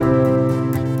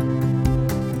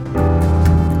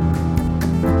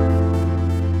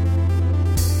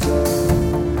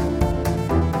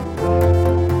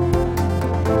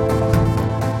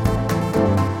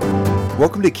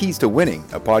Welcome to Keys to Winning,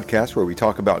 a podcast where we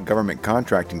talk about government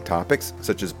contracting topics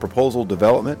such as proposal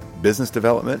development, business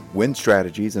development, win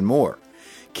strategies, and more.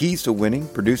 Keys to Winning,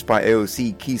 produced by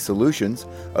AOC Key Solutions,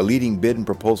 a leading bid and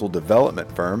proposal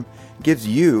development firm, gives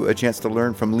you a chance to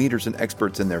learn from leaders and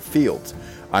experts in their fields.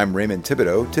 I'm Raymond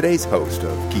Thibodeau, today's host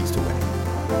of Keys to Winning.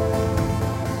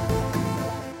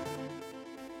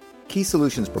 Key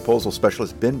Solutions proposal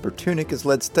specialist Ben Bertunik has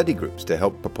led study groups to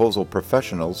help proposal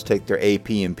professionals take their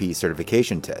APMP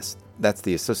certification test. That's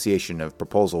the Association of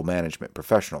Proposal Management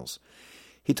Professionals.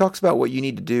 He talks about what you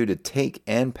need to do to take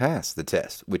and pass the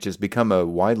test, which has become a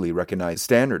widely recognized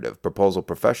standard of proposal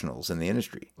professionals in the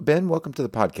industry. Ben, welcome to the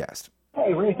podcast.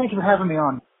 Hey, Ray, thank you for having me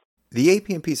on. The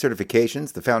APMP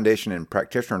certifications, the foundation and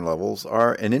practitioner levels,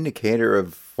 are an indicator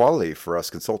of quality for us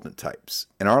consultant types.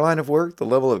 In our line of work, the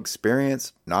level of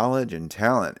experience, knowledge, and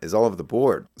talent is all over the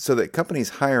board, so that companies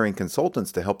hiring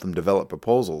consultants to help them develop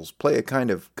proposals play a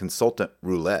kind of consultant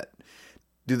roulette.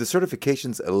 Do the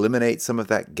certifications eliminate some of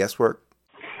that guesswork?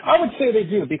 I would say they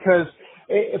do, because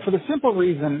for the simple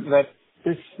reason that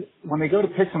when they go to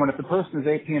pick someone, if the person is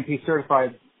APMP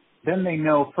certified, then they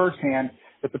know firsthand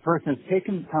that the person has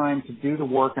taken the time to do the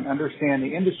work and understand the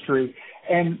industry,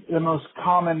 and the most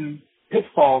common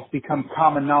pitfalls become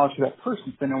common knowledge to that person,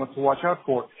 so they know what to watch out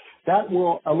for. That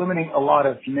will eliminate a lot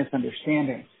of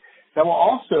misunderstandings. That will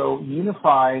also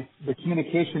unify the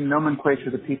communication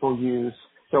nomenclature that people use,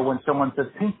 so when someone says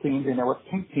pink team, they know what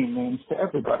pink team means to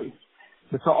everybody.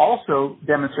 This will also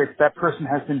demonstrate that person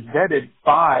has been vetted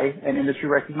by an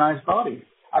industry-recognized body.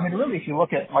 I mean, really, if you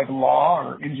look at like law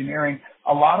or engineering,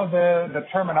 a lot of the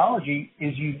terminology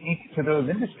is unique to those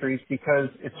industries because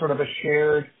it's sort of a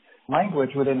shared language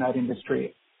within that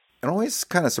industry. It always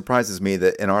kind of surprises me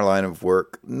that in our line of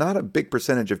work, not a big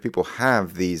percentage of people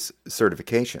have these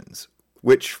certifications,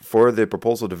 which for the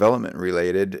proposal development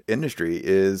related industry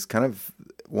is kind of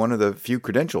one of the few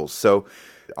credentials. So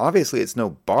obviously it's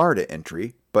no bar to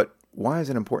entry, but why is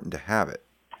it important to have it?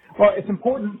 Well, it's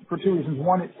important for two reasons.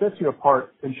 One, it sets you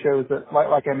apart and shows that,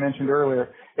 like I mentioned earlier,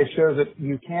 it shows that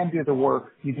you can do the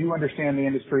work, you do understand the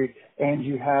industry, and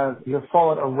you have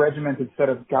followed a regimented set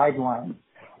of guidelines.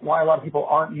 Why a lot of people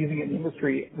aren't using it in the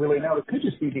industry, really no, it could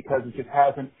just be because it just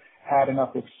hasn't had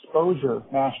enough exposure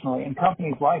nationally. And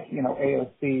companies like,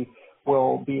 AOC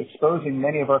will be exposing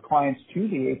many of our clients to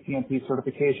the APMP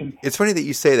certification. It's funny that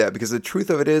you say that, because the truth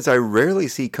of it is I rarely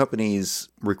see companies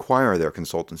require their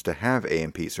consultants to have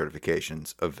AMP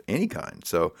certifications of any kind.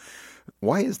 So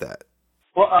why is that?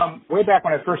 Well, way back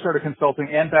when I first started consulting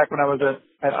and back when I was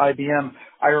at IBM,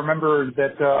 I remember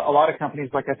that a lot of companies,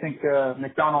 like I think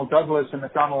McDonnell Douglas and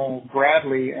McDonnell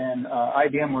Bradley and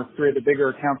IBM were three of the bigger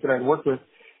accounts that I'd worked with,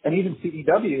 and even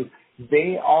CDW,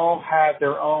 they all had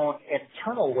their own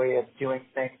internal way of doing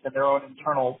things and their own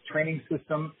internal training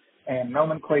system and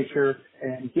nomenclature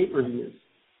and gate reviews.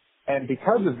 And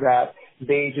because of that,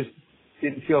 they just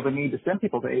didn't feel the need to send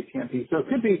people to APMP. So it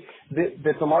could be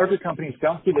that the larger companies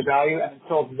don't see the value, and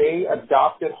until they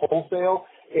adopt it wholesale,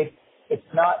 it's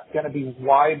not going to be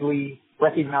widely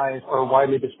recognized or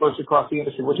widely dispersed across the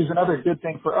industry, which is another good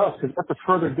thing for us, because that's a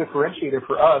further differentiator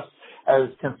for us as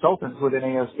consultants within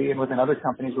AOC and within other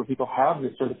companies where people have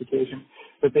this certification,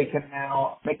 that they can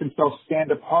now make themselves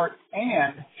stand apart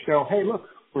and show, hey, look,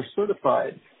 we're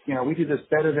certified. We do this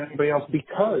better than anybody else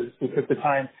because we took the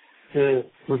time to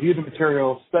review the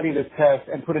material, study the test,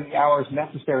 and put in the hours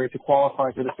necessary to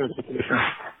qualify for the certification.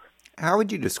 How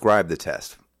would you describe the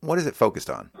test? What is it focused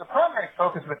on? The primary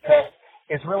focus of the test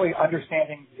is really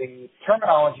understanding the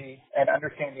terminology and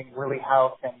understanding really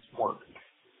how things work.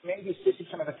 Maybe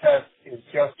 60% of the test is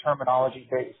just terminology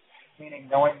based, meaning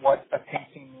knowing what a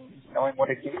pacing means, knowing what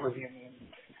a gate review means,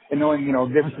 and knowing, the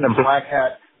difference in a black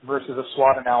hat versus a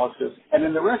SWOT analysis. And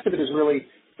then the rest of it is really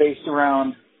based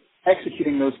around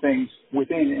executing those things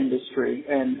within industry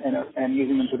and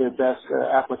using them to their best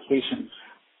application.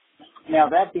 Now,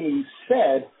 that being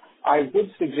said, I would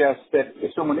suggest that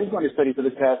if someone is going to study for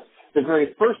the test, the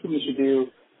very first thing you should do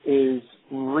is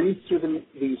read through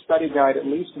the study guide at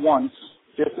least once,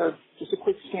 just a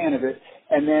quick scan of it,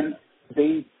 and then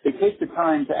they take the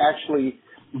time to actually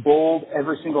bold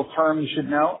every single term you should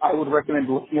know. I would recommend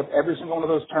looking up every single one of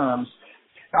those terms.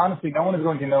 Honestly, no one is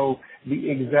going to know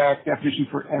the exact definition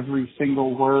for every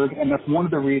single word, and that's one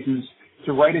of the reasons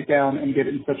to write it down and get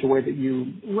it in such a way that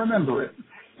you remember it.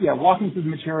 Yeah, walking through the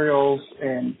materials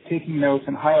and taking notes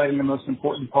and highlighting the most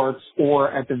important parts,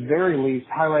 or at the very least,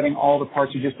 highlighting all the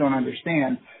parts you just don't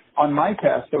understand. On my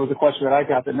test, there was a question that I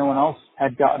got that no one else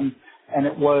had gotten, and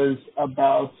it was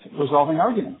about resolving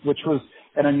arguments, which was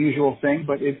an unusual thing,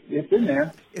 but it's in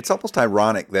there. It's almost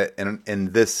ironic that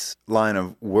in this line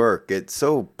of work, it's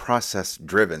so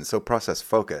process-driven, so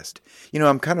process-focused.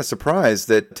 I'm kind of surprised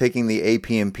that taking the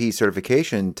APMP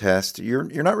certification test,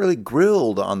 you're not really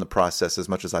grilled on the process as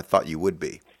much as I thought you would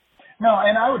be. No,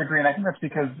 and I would agree, and I think that's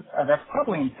because that's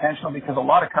probably intentional, because a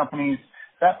lot of companies,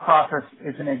 that process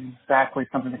isn't exactly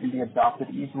something that can be adopted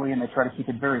easily, and they try to keep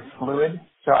it very fluid.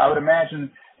 So I would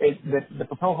imagine that the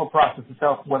proposal process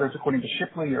itself, whether it's according to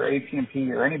Shipley or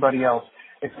APMP or anybody else,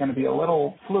 it's going to be a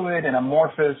little fluid and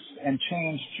amorphous and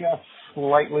change just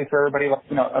slightly for everybody.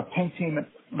 A paint team at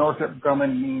Northrop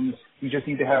Grumman means you just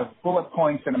need to have bullet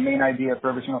points and a main idea for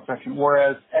every single section.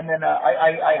 Whereas, and then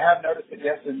I have noticed that,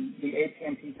 yes, in the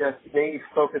APMP test, they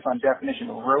focus on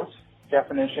definition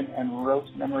and rote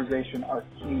memorization are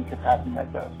key to passing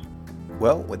that test.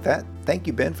 Well, with that, thank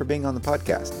you, Ben, for being on the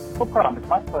podcast. No problem. It's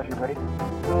my pleasure, buddy.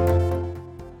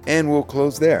 And we'll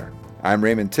close there. I'm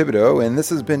Raymond Thibodeau, and this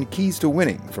has been Keys to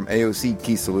Winning from AOC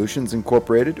Key Solutions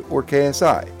Incorporated, or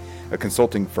KSI, a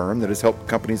consulting firm that has helped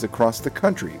companies across the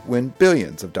country win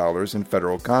billions of dollars in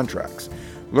federal contracts.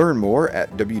 Learn more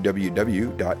at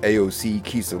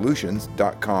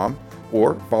www.aockeysolutions.com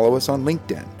or follow us on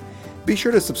LinkedIn. Be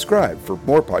sure to subscribe for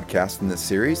more podcasts in this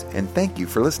series, and thank you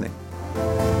for listening.